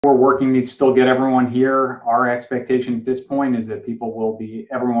We're working to still get everyone here. Our expectation at this point is that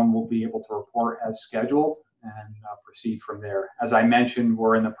everyone will be able to report as scheduled and proceed from there. As I mentioned,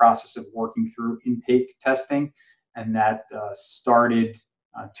 we're in the process of working through intake testing, and that started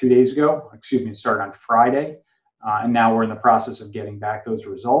 2 days ago. Excuse me, it started on Friday. And now we're in the process of getting back those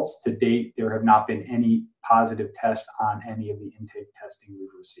results. To date, there have not been any positive tests on any of the intake testing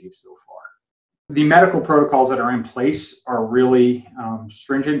we've received so far. The medical protocols that are in place are really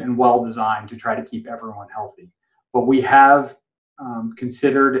stringent and well designed to try to keep everyone healthy. But we have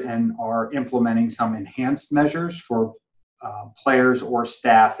considered and are implementing some enhanced measures for players or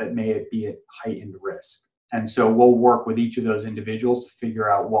staff that may be at heightened risk. And so we'll work with each of those individuals to figure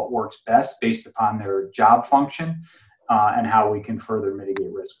out what works best based upon their job function and how we can further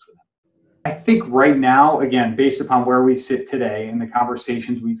mitigate risk for them. I think right now, again, based upon where we sit today and the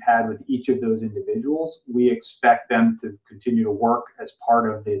conversations we've had with each of those individuals, we expect them to continue to work as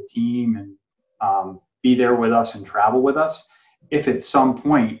part of the team and be there with us and travel with us. If at some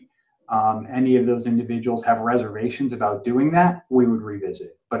point any of those individuals have reservations about doing that, we would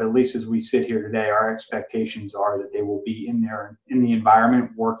revisit. But at least as we sit here today, our expectations are that they will be in there in the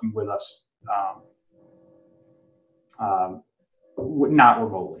environment working with us, not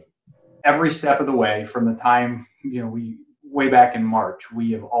remotely. Every step of the way from the time, way back in March,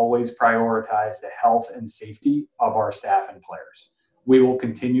 we have always prioritized the health and safety of our staff and players. We will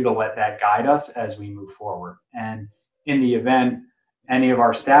continue to let that guide us as we move forward. And in the event any of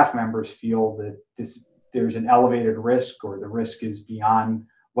our staff members feel that there's an elevated risk or the risk is beyond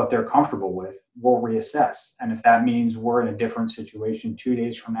what they're comfortable with, we'll reassess. And if that means we're in a different situation 2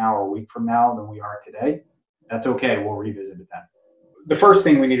 days from now or a week from now than we are today, that's okay. We'll revisit it then. The first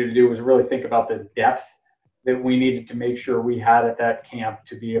thing we needed to do was really think about the depth that we needed to make sure we had at that camp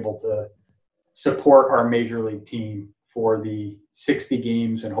to be able to support our major league team for the 60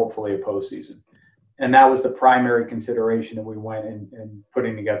 games and hopefully a postseason. And that was the primary consideration that we went in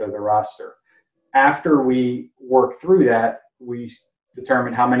putting together the roster. After we worked through that, we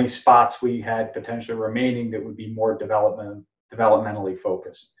determined how many spots we had potentially remaining that would be more developmentally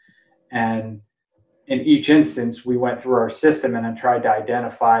focused. And in each instance, we went through our system and then tried to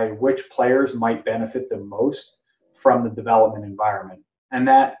identify which players might benefit the most from the development environment. And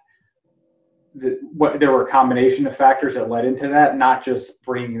there were a combination of factors that led into that, not just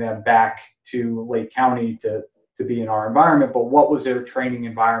bringing them back to Lake County to be in our environment, but what was their training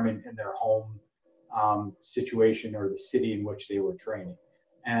environment in their home situation or the city in which they were training.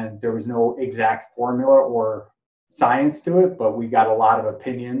 And there was no exact formula or science to it, but we got a lot of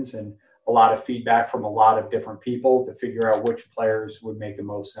opinions and a lot of feedback from a lot of different people to figure out which players would make the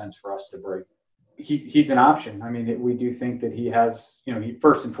most sense for us to bring. He's an option. I mean, we do think that he has, he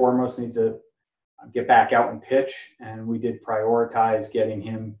first and foremost needs to get back out and pitch. And we did prioritize getting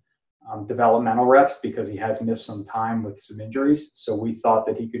him developmental reps because he has missed some time with some injuries. So we thought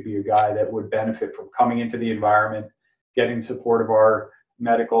that he could be a guy that would benefit from coming into the environment, getting support of our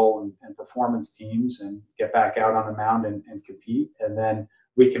medical and performance teams and get back out on the mound and compete. And then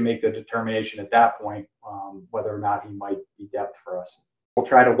we can make the determination at that point whether or not he might be depth for us. We'll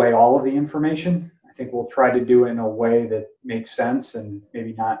try to weigh all of the information. I think we'll try to do it in a way that makes sense and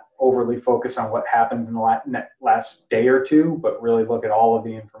maybe not overly focus on what happens in the last day or two, but really look at all of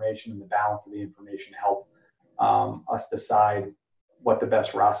the information and the balance of the information to help us decide what the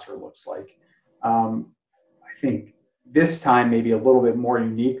best roster looks like. I think this time maybe a little bit more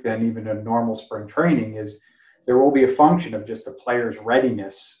unique than even a normal spring training is there will be a function of just the player's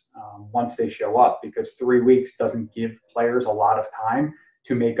readiness once they show up, because 3 weeks doesn't give players a lot of time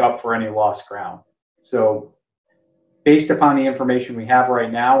to make up for any lost ground. So based upon the information we have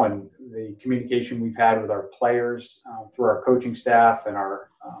right now and the communication we've had with our players through our coaching staff and our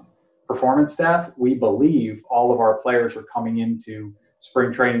performance staff, we believe all of our players are coming into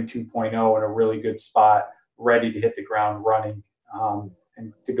spring training 2.0 in a really good spot, ready to hit the ground running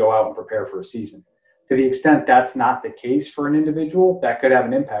and to go out and prepare for a season. To the extent that's not the case for an individual, that could have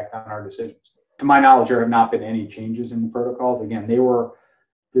an impact on our decisions. To my knowledge, there have not been any changes in the protocols. Again, they were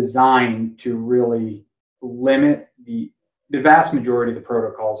designed to really limit the vast majority of the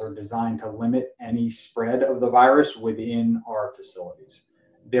protocols are designed to limit any spread of the virus within our facilities.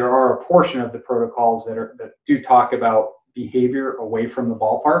 There are a portion of the protocols that do talk about behavior away from the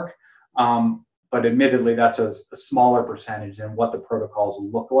ballpark, but admittedly, that's a smaller percentage than what the protocols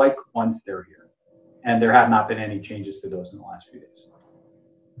look like once they're here. And there have not been any changes to those in the last few days.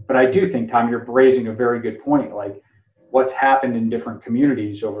 But I do think, Tom, you're raising a very good point. Like, what's happened in different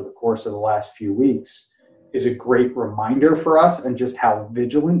communities over the course of the last few weeks is a great reminder for us and just how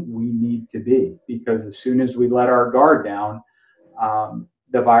vigilant we need to be, because as soon as we let our guard down,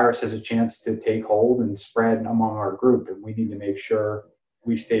 the virus has a chance to take hold and spread among our group, and we need to make sure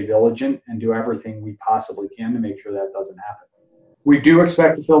we stay vigilant and do everything we possibly can to make sure that doesn't happen. We do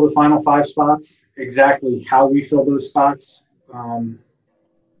expect to fill the final 5 spots. Exactly how we fill those spots,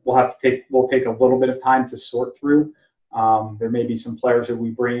 we'll take a little bit of time to sort through. There may be some players that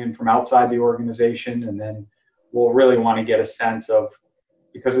we bring in from outside the organization, and then we'll really want to get a sense of,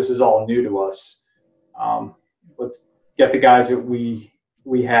 because this is all new to us, let's get the guys that we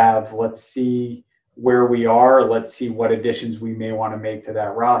have. Let's see where we are. Let's see what additions we may want to make to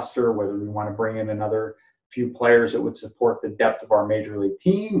that roster, whether we want to bring in another few players that would support the depth of our major league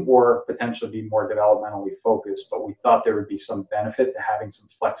team or potentially be more developmentally focused. But we thought there would be some benefit to having some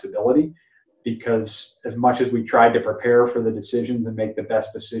flexibility, because as much as we tried to prepare for the decisions and make the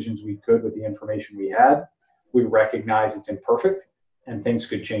best decisions we could with the information we had, we recognize it's imperfect and things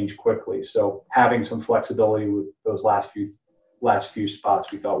could change quickly. So having some flexibility with those last few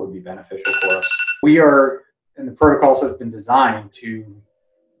spots we thought would be beneficial for us. We are, and the protocols have been designed to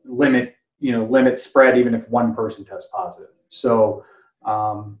limit spread even if one person tests positive. So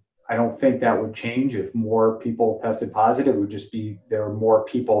I don't think that would change if more people tested positive. It would just be there are more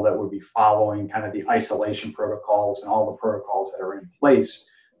people that would be following kind of the isolation protocols and all the protocols that are in place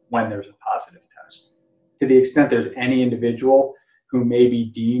when there's a positive test. To the extent there's any individual who may be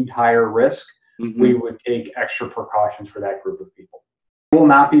deemed higher risk, we would take extra precautions for that group of people. They will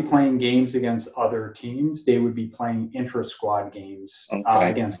not be playing games against other teams. They would be playing intra-squad games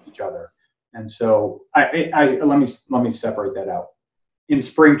against each other. And so let me separate that out. In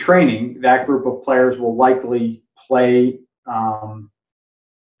spring training, that group of players will likely play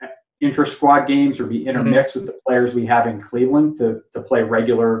intra-squad games or be intermixed with the players we have in Cleveland to play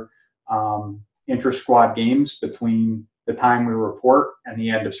regular intra-squad games between the time we report and the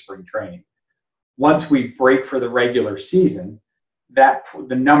end of spring training. Once we break for the regular season,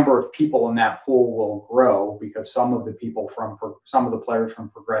 the number of people in that pool will grow, because some of the players from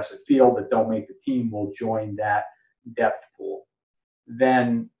Progressive Field that don't make the team will join that depth pool.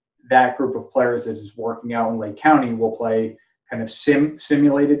 Then that group of players that is working out in Lake County will play kind of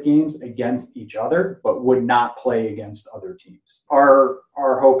simulated games against each other, but would not play against other teams. Our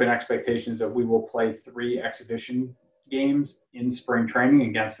hope and expectation is that we will play 3 exhibition games in spring training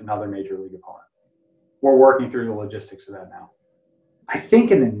against another major league opponent. We're working through the logistics of that now. I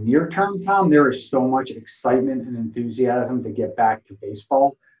think in the near term, Tom, there is so much excitement and enthusiasm to get back to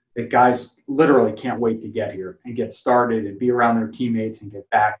baseball that guys literally can't wait to get here and get started and be around their teammates and get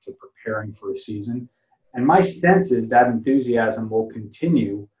back to preparing for a season. And my sense is that enthusiasm will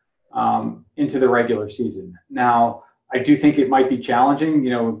continue into the regular season. Now, I do think it might be challenging.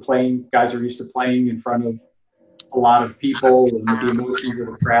 Guys are used to playing in front of a lot of people and with the emotions of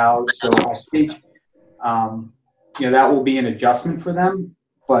the crowd. So I think that will be an adjustment for them,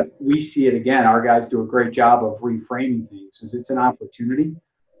 but we see it again. Our guys do a great job of reframing things, as it's an opportunity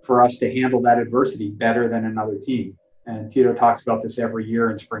for us to handle that adversity better than another team. And Tito talks about this every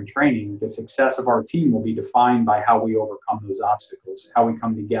year in spring training. The success of our team will be defined by how we overcome those obstacles, how we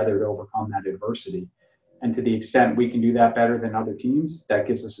come together to overcome that adversity. And to the extent we can do that better than other teams, that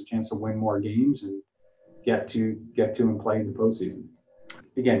gives us a chance to win more games and get to and play in the postseason.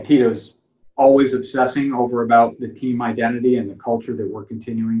 Again, Tito's always obsessing over about the team identity and the culture that we're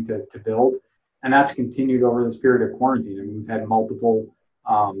continuing to build. And that's continued over this period of quarantine. I mean, we've had multiple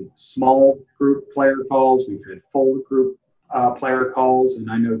small group player calls. We've had full group player calls. And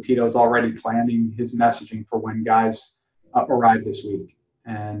I know Tito's already planning his messaging for when guys arrive this week.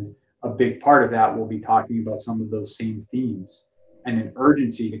 And a big part of that will be talking about some of those same themes and an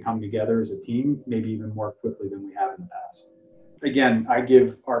urgency to come together as a team, maybe even more quickly than we have in the past. Again, I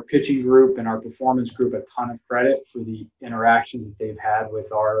give our pitching group and our performance group a ton of credit for the interactions that they've had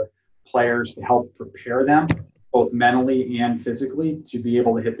with our players to help prepare them, both mentally and physically, to be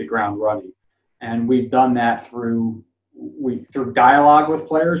able to hit the ground running. And we've done that through dialogue with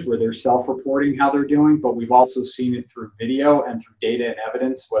players where they're self-reporting how they're doing, but we've also seen it through video and through data and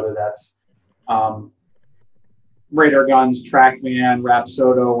evidence, whether that's radar guns, TrackMan,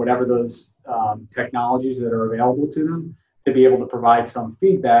 Rapsodo, whatever those technologies that are available to them, to be able to provide some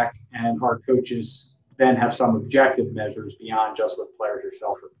feedback, and our coaches then have some objective measures beyond just what players are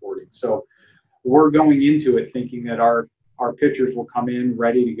self-reporting. So we're going into it thinking that our pitchers will come in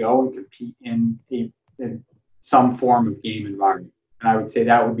ready to go and compete in some form of game environment. And I would say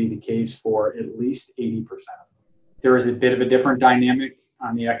that would be the case for at least 80%. There is a bit of a different dynamic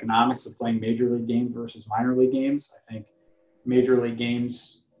on the economics of playing major league games versus minor league games. I think major league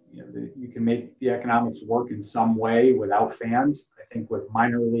games, you can make the economics work in some way without fans. I think with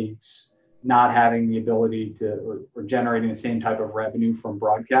minor leagues, not having the ability to, or generating the same type of revenue from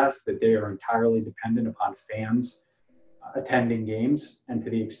broadcast, that they are entirely dependent upon fans attending games. And to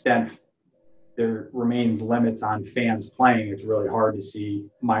the extent there remains limits on fans playing, it's really hard to see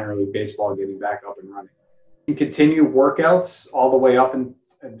minor league baseball getting back up and running. You continue workouts all the way up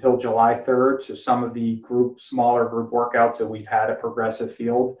until July 3rd. So some of the smaller group workouts that we've had at Progressive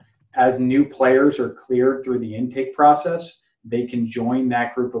Field, as new players are cleared through the intake process, they can join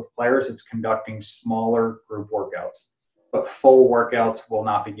that group of players that's conducting smaller group workouts. But full workouts will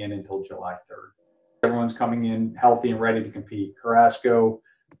not begin until July 3rd. Everyone's coming in healthy and ready to compete. Carrasco,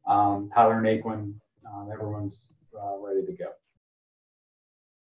 Tyler Naquin, everyone's ready to go.